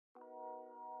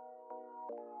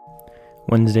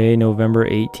Wednesday, November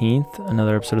 18th,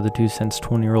 another episode of the 2 Cents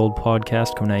 20-Year-Old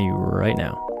podcast coming at you right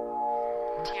now.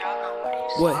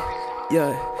 What?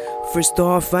 Yeah. First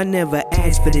off, I never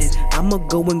asked for this. I'ma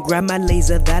go and grab my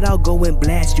laser that I'll go and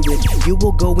blast you with. You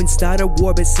will go and start a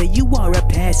war but say you are a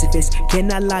pacifist.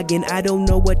 Can I log in? I don't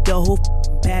know what the whole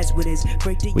password is.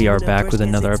 We are back with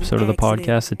another episode of the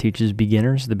podcast that teaches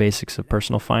beginners the basics of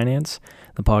personal finance.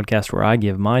 The podcast where I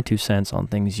give my 2 cents on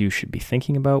things you should be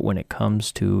thinking about when it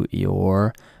comes to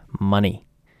your money.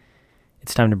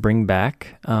 It's time to bring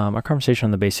back our conversation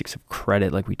on the basics of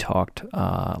credit like we talked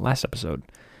last episode.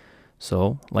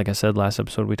 So, like I said, last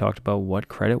episode we talked about what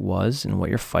credit was and what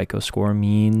your FICO score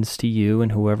means to you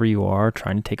and whoever you are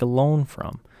trying to take a loan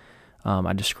from.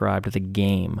 I described the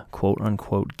game,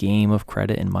 quote-unquote, game of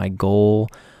credit, and my goal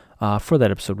for that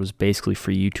episode was basically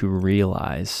for you to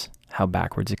realize how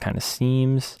backwards it kind of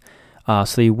seems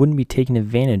so you wouldn't be taking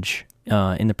advantage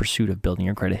in the pursuit of building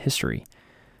your credit history.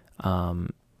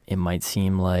 It might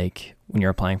seem like when you're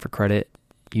applying for credit,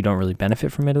 you don't really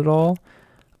benefit from it at all.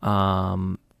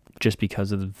 Just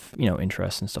because of,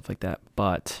 interest and stuff like that.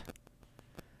 But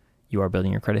you are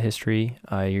building your credit history,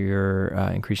 you're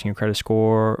increasing your credit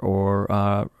score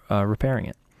or repairing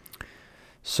it.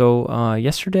 So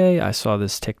yesterday I saw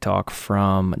this TikTok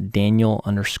from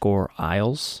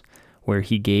Daniel_Isles where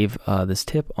he gave this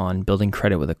tip on building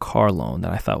credit with a car loan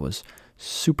that I thought was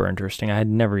super interesting. I had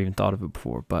never even thought of it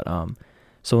before. But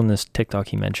so in this TikTok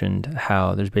he mentioned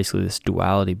how there's basically this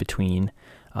duality between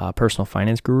personal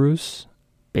finance gurus.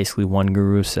 Basically, one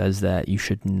guru says that you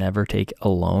should never take a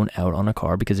loan out on a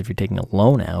car because if you're taking a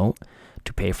loan out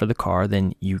to pay for the car,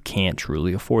 then you can't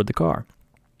truly afford the car,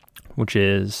 which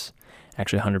is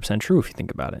actually 100% true if you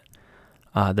think about it.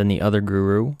 Then the other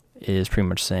guru is pretty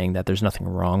much saying that there's nothing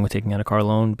wrong with taking out a car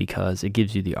loan because it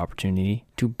gives you the opportunity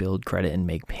to build credit and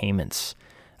make payments,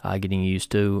 getting used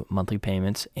to monthly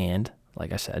payments and,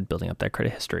 like I said, building up that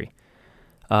credit history.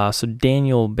 So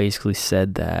Daniel basically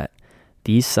said that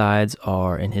these sides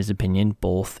are, in his opinion,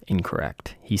 both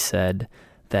incorrect. He said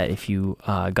that if you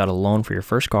got a loan for your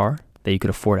first car that you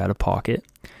could afford out of pocket,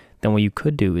 then what you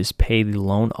could do is pay the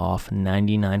loan off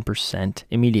 99%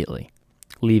 immediately,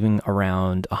 leaving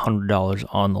around $100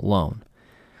 on the loan.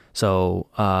 So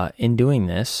in doing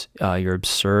this, your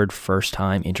absurd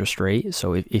first-time interest rate,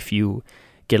 so if you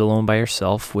get a loan by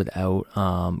yourself without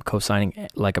co-signing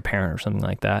like a parent or something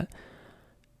like that,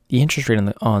 the interest rate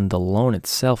on the loan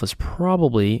itself is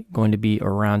probably going to be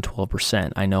around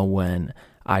 12%. I know when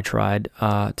I tried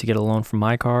to get a loan for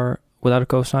my car without a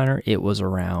cosigner, it was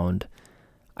around,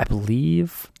 I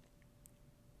believe,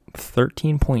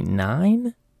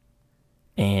 13.9.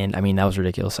 And I mean, that was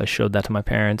ridiculous. I showed that to my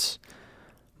parents.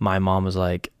 My mom was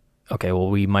like, okay, well,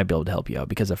 we might be able to help you out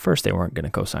because at first they weren't going to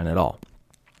cosign at all.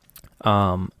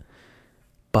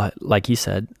 But like he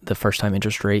said, the first-time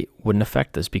interest rate wouldn't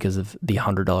affect this because of the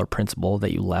 $100 principal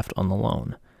that you left on the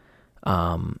loan.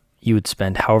 You would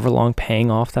spend however long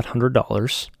paying off that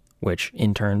 $100, which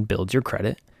in turn builds your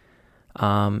credit.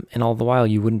 And all the while,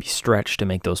 you wouldn't be stretched to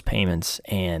make those payments,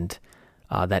 and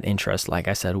that interest, like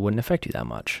I said, wouldn't affect you that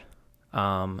much.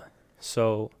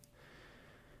 So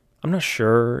I'm not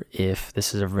sure if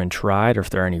this has ever been tried or if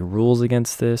there are any rules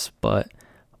against this, but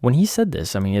when he said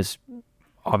this, I mean, it's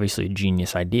obviously a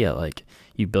genius idea. Like,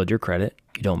 you build your credit,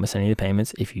 you don't miss any of the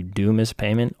payments. If you do miss a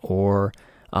payment or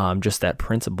just that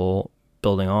principal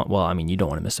building on, well, I mean, you don't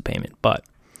want to miss a payment, but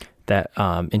that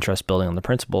interest building on the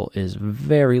principal is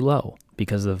very low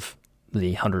because of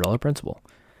the $100 principal.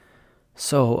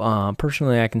 So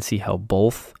personally, I can see how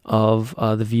both of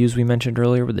the views we mentioned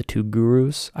earlier with the two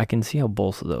gurus, I can see how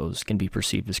both of those can be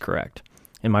perceived as correct.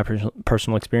 In my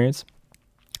personal experience,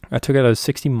 I took out a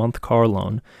 60-month car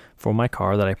loan for my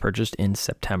car that I purchased in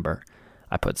September.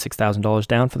 I put $6,000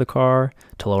 down for the car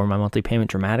to lower my monthly payment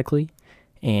dramatically.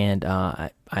 And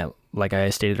I like I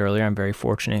stated earlier, I'm very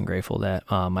fortunate and grateful that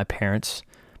my parents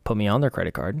put me on their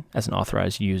credit card as an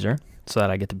authorized user so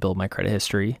that I get to build my credit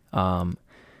history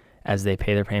as they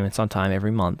pay their payments on time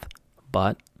every month.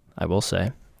 But I will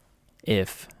say,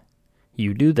 if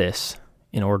you do this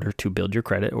in order to build your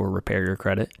credit or repair your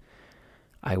credit,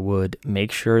 I would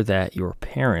make sure that your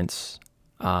parents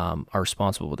are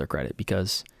responsible with their credit,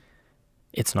 because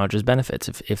it's not just benefits.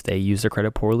 If they use their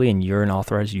credit poorly and you're an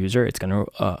authorized user, it's going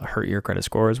to hurt your credit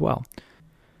score as well.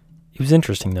 It was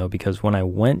interesting, though, because when I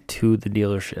went to the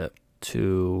dealership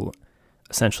to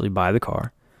essentially buy the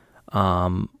car,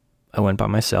 I went by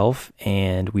myself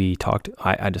and we talked.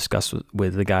 I discussed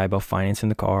with the guy about financing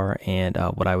the car and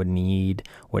what I would need,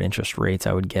 what interest rates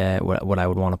I would get, what I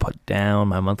would want to put down,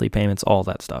 my monthly payments, all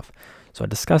that stuff. So I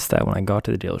discussed that when I got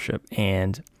to the dealership,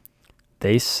 and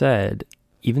they said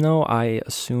even though I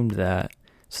assumed that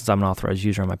since I'm an authorized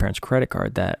user on my parents' credit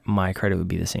card, that my credit would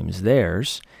be the same as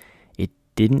theirs, it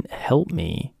didn't help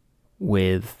me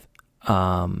with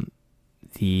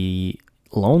the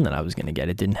loan that I was going to get.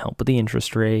 It didn't help with the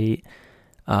interest rate,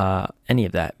 any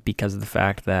of that, because of the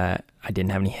fact that I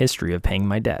didn't have any history of paying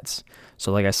my debts.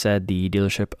 So like I said, the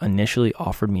dealership initially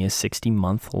offered me a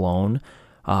 60-month loan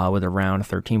with around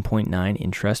 13.9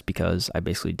 interest because I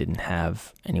basically didn't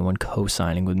have anyone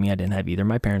co-signing with me. I didn't have either of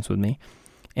my parents with me,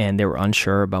 and they were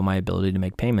unsure about my ability to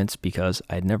make payments because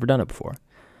I had never done it before.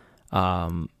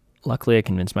 Luckily, I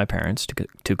convinced my parents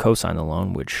to co-sign the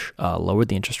loan, which lowered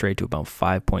the interest rate to about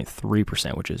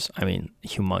 5.3%, which is,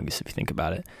 humongous if you think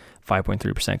about it.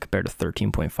 5.3% compared to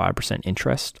 13.5%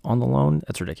 interest on the loan.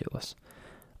 That's ridiculous.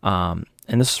 And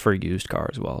this is for a used car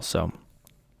as well. So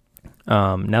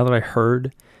now that I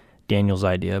heard Daniel's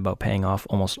idea about paying off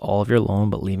almost all of your loan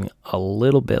but leaving a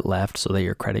little bit left so that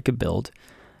your credit could build,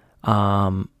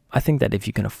 I think that if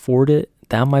you can afford it,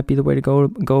 that might be the way to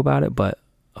go about it. But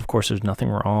of course, there's nothing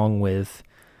wrong with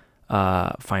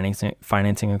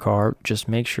financing a car. Just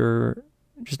make sure,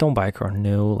 just don't buy a car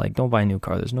new. Like, don't buy a new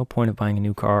car. There's no point of buying a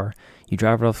new car. You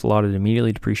drive it off the lot, it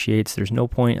immediately depreciates. There's no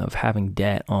point of having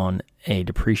debt on a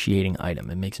depreciating item.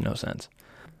 It makes no sense.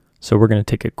 So we're going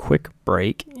to take a quick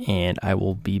break, and I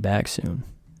will be back soon.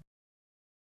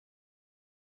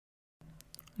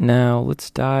 Now, let's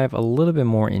dive a little bit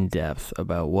more in depth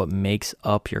about what makes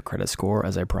up your credit score,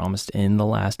 as I promised in the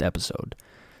last episode.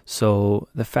 So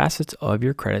the facets of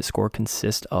your credit score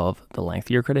consist of the length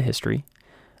of your credit history,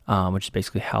 which is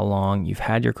basically how long you've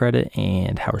had your credit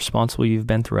and how responsible you've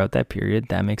been throughout that period.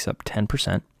 That makes up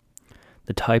 10%.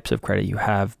 The types of credit you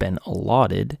have been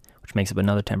allotted, which makes up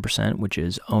another 10%, which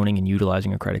is owning and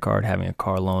utilizing a credit card, having a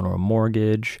car loan or a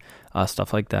mortgage,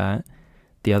 stuff like that.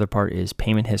 The other part is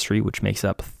payment history, which makes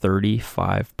up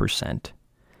 35%.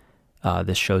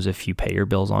 This shows if you pay your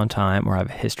bills on time or have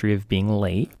a history of being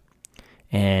late.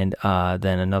 And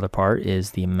then another part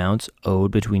is the amounts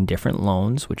owed between different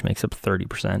loans, which makes up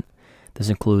 30%. This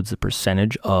includes the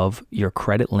percentage of your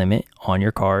credit limit on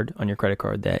your credit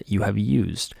card that you have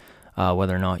used,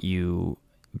 whether or not you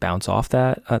bounce off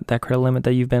that credit limit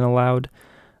that you've been allowed,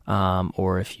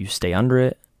 or if you stay under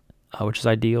it, which is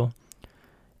ideal.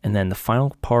 And then the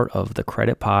final part of the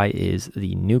credit pie is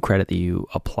the new credit that you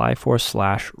apply for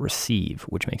 / receive,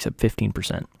 which makes up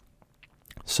 15%.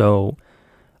 So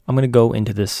I'm going to go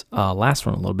into this last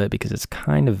one a little bit because it's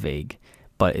kind of vague,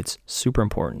 but it's super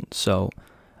important. So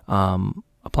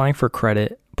applying for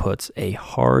credit puts a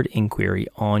hard inquiry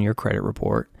on your credit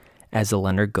report as the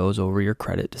lender goes over your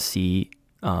credit to see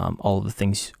all of the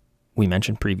things we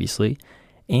mentioned previously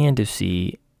and to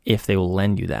see if they will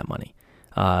lend you that money.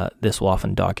 This will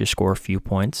often dock your score a few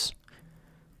points.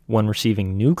 When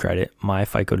receiving new credit,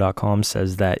 myfico.com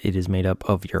says that it is made up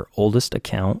of your oldest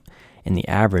account and the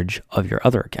average of your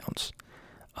other accounts.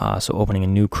 So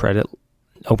opening new credit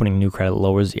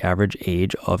lowers the average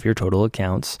age of your total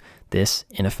accounts. This,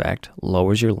 in effect,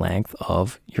 lowers your length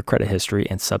of your credit history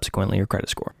and subsequently your credit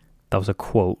score. That was a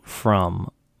quote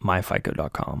from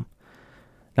myfico.com.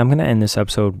 Now I'm going to end this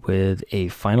episode with a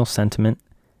final sentiment: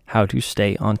 how to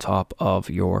stay on top of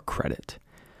your credit.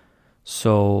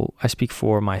 So I speak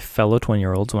for my fellow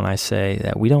 20-year-olds when I say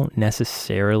that we don't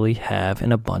necessarily have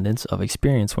an abundance of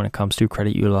experience when it comes to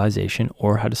credit utilization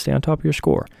or how to stay on top of your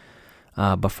score.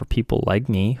 But for people like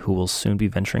me who will soon be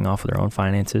venturing off with their own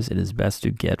finances, it is best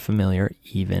to get familiar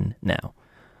even now.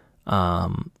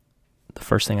 The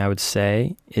first thing I would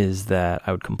say is that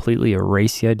I would completely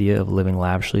erase the idea of living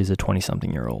lavishly as a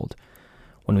 20-something-year-old.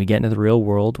 When we get into the real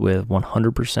world with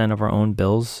 100% of our own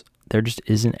bills, there just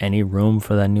isn't any room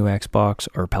for that new Xbox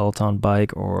or Peloton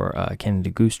bike or a Canada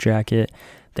Goose jacket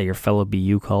that your fellow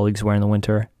BU colleagues wear in the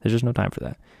winter. There's just no time for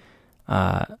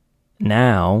that.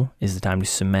 Now is the time to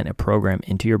cement a program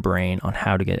into your brain on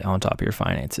how to get on top of your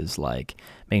finances, like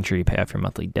making sure you pay off your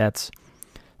monthly debts,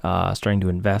 starting to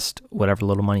invest whatever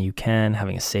little money you can,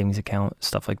 having a savings account,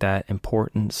 stuff like that.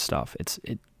 Important stuff.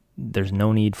 There's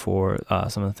no need for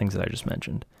some of the things that I just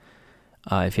mentioned.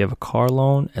 If you have a car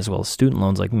loan as well as student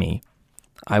loans like me,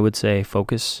 I would say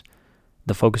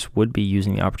the focus would be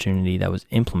using the opportunity that was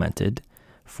implemented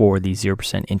for the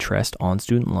 0% interest on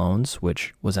student loans,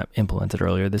 which was implemented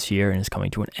earlier this year and is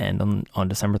coming to an end on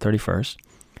December 31st.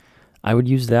 I would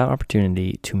use that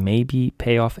opportunity to maybe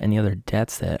pay off any other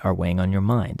debts that are weighing on your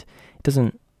mind. It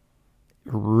doesn't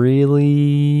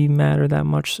really matter that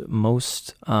much.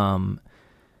 Most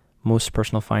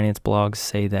personal finance blogs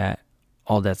say that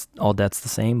all debt's the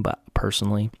same, but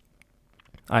personally,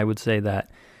 I would say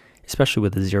that especially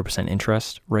with the 0%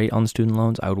 interest rate on the student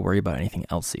loans, I would worry about anything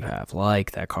else that you have,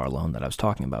 like that car loan that I was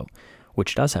talking about,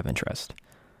 which does have interest.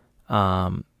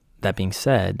 That being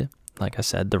said, like I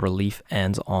said, the relief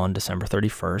ends on December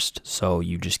 31st, so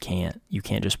you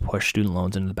can't just push student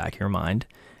loans into the back of your mind,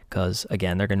 because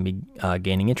again, they're going to be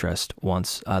gaining interest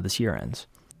once this year ends.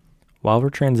 While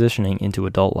we're transitioning into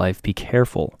adult life, be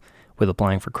careful with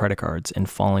applying for credit cards and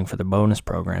falling for the bonus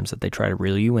programs that they try to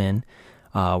reel you in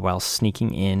while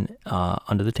sneaking in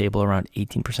under the table around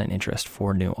 18% interest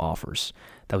for new offers.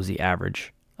 That was the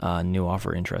average new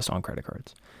offer interest on credit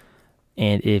cards.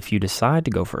 And if you decide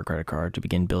to go for a credit card to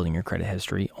begin building your credit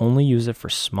history, only use it for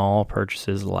small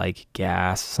purchases like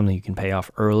gas, something you can pay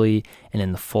off early and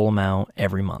in the full amount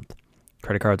every month.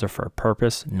 Credit cards are for a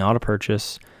purpose, not a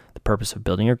purchase. The purpose of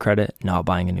building your credit, not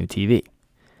buying a new TV.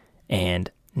 And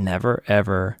never,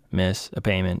 ever miss a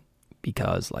payment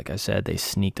because, like I said, they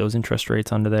sneak those interest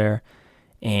rates under there.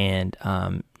 And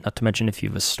not to mention, if you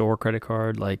have a store credit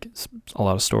card, like a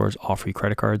lot of stores offer you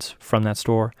credit cards from that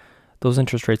store, those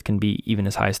interest rates can be even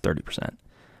as high as 30%.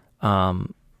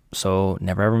 So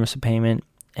never ever miss a payment,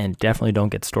 and definitely don't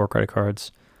get store credit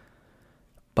cards.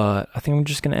 But I think I'm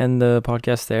just going to end the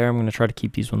podcast there. I'm going to try to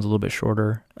keep these ones a little bit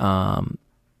shorter.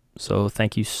 So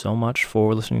thank you so much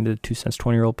for listening to the 2 Cents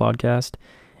 20-Year-Old podcast,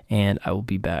 and I will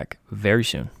be back very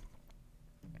soon.